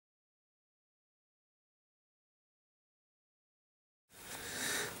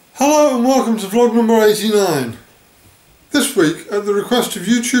Hello and welcome to vlog number 89. This week, at the request of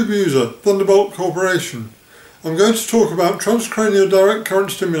YouTube user Thunderbolt Corporation, I'm going to talk about transcranial direct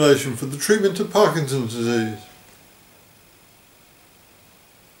current stimulation for the treatment of Parkinson's disease.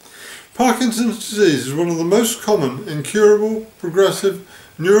 Parkinson's disease is one of the most common incurable, progressive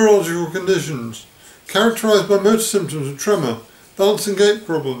neurological conditions characterised by motor symptoms of tremor, balance and gait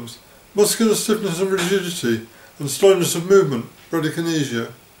problems, muscular stiffness and rigidity, and slowness of movement,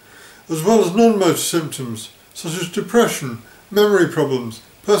 bradykinesia, as well as non-motor symptoms such as depression, memory problems,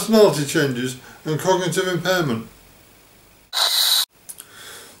 personality changes and cognitive impairment.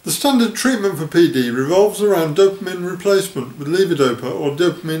 The standard treatment for PD revolves around dopamine replacement with levodopa or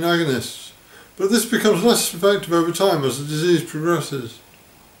dopamine agonists, but this becomes less effective over time as the disease progresses.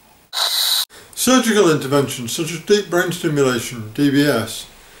 Surgical interventions such as deep brain stimulation, DBS,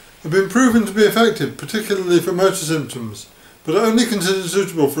 have been proven to be effective, particularly for motor symptoms, but are only considered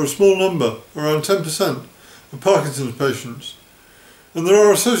suitable for a small number, around 10%, of Parkinson's patients. And there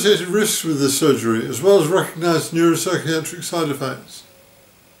are associated risks with this surgery, as well as recognised neuropsychiatric side effects.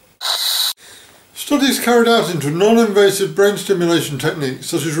 Studies carried out into non-invasive brain stimulation techniques,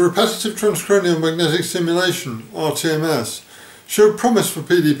 such as repetitive transcranial magnetic stimulation, RTMS, showed promise for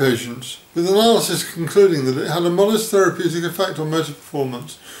PD patients, with analysis concluding that it had a modest therapeutic effect on motor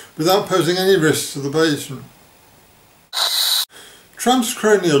performance without posing any risks to the patient.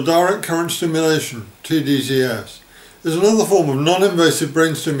 Transcranial direct current stimulation, tDCS, is another form of non-invasive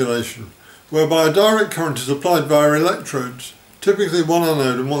brain stimulation, whereby a direct current is applied via electrodes, typically one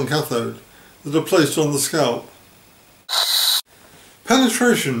anode and one cathode, that are placed on the scalp.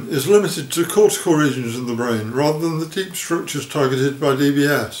 Penetration is limited to cortical regions of the brain rather than the deep structures targeted by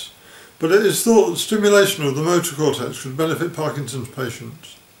DBS, but it is thought that stimulation of the motor cortex could benefit Parkinson's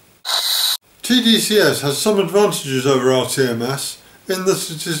patients. tDCS has some advantages over RTMS in that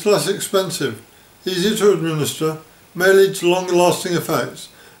it is less expensive, easier to administer, may lead to longer lasting effects,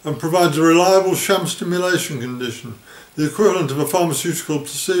 and provides a reliable sham stimulation condition, the equivalent of a pharmaceutical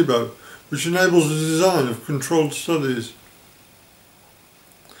placebo, which enables the design of controlled studies.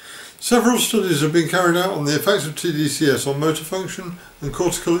 Several studies have been carried out on the effects of tDCS on motor function and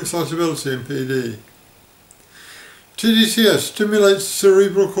cortical excitability in PD. tDCS stimulates the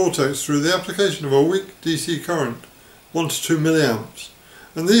cerebral cortex through the application of a weak DC current, 1 to 2 milliamps,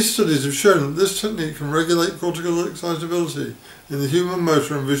 and these studies have shown that this technique can regulate cortical excitability in the human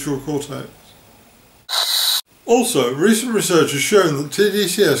motor and visual cortex. Also, recent research has shown that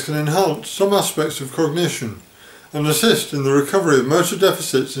tDCS can enhance some aspects of cognition and assist in the recovery of motor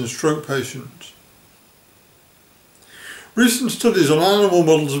deficits in stroke patients. Recent studies on animal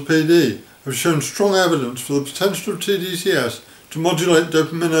models of PD have shown strong evidence for the potential of tDCS to modulate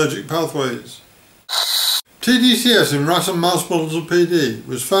dopaminergic pathways. tDCS in rat and mouse models of PD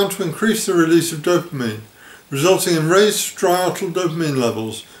was found to increase the release of dopamine, resulting in raised striatal dopamine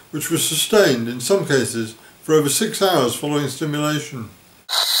levels, which were sustained, in some cases, for over 6 hours following stimulation.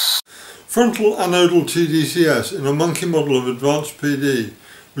 Frontal anodal tDCS in a monkey model of advanced PD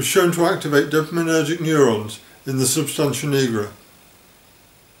was shown to activate dopaminergic neurons in the substantia nigra.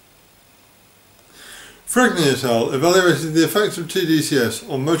 Frizell et al. Evaluated the effects of tDCS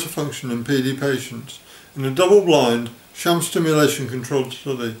on motor function in PD patients in a double-blind, sham stimulation controlled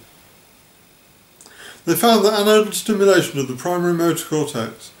study. They found that anodal stimulation of the primary motor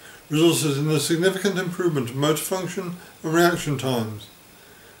cortex resulted in a significant improvement of motor function and reaction times,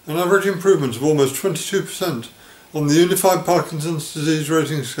 an average improvement of almost 22% on the Unified Parkinson's Disease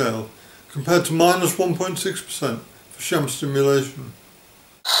Rating Scale, compared to minus 1.6% for sham stimulation.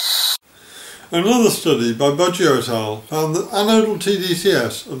 Another study by Baggio et al. Found that anodal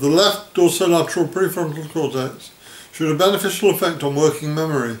tDCS of the left dorsolateral prefrontal cortex showed a beneficial effect on working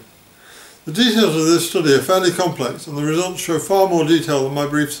memory. The details of this study are fairly complex and the results show far more detail than my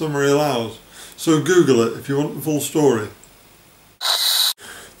brief summary allows, so Google it if you want the full story.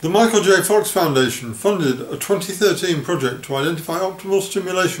 The Michael J. Fox Foundation funded a 2013 project to identify optimal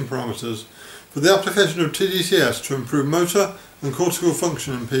stimulation parameters for the application of tDCS to improve motor and cortical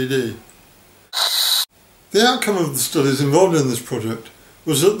function in PD. The outcome of the studies involved in this project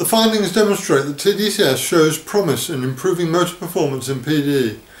was that the findings demonstrate that tDCS shows promise in improving motor performance in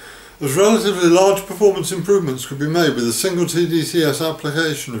PD, as relatively large performance improvements could be made with a single tDCS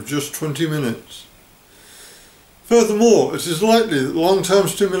application of just 20 minutes. Furthermore, it is likely that long-term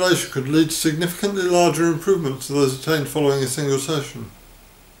stimulation could lead to significantly larger improvements than those attained following a single session.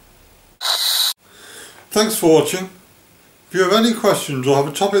 Thanks for watching. If you have any questions or have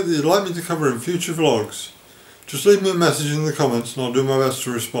a topic that you'd like me to cover in future vlogs, just leave me a message in the comments and I'll do my best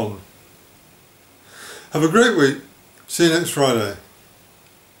to respond. Have a great week. See you next Friday.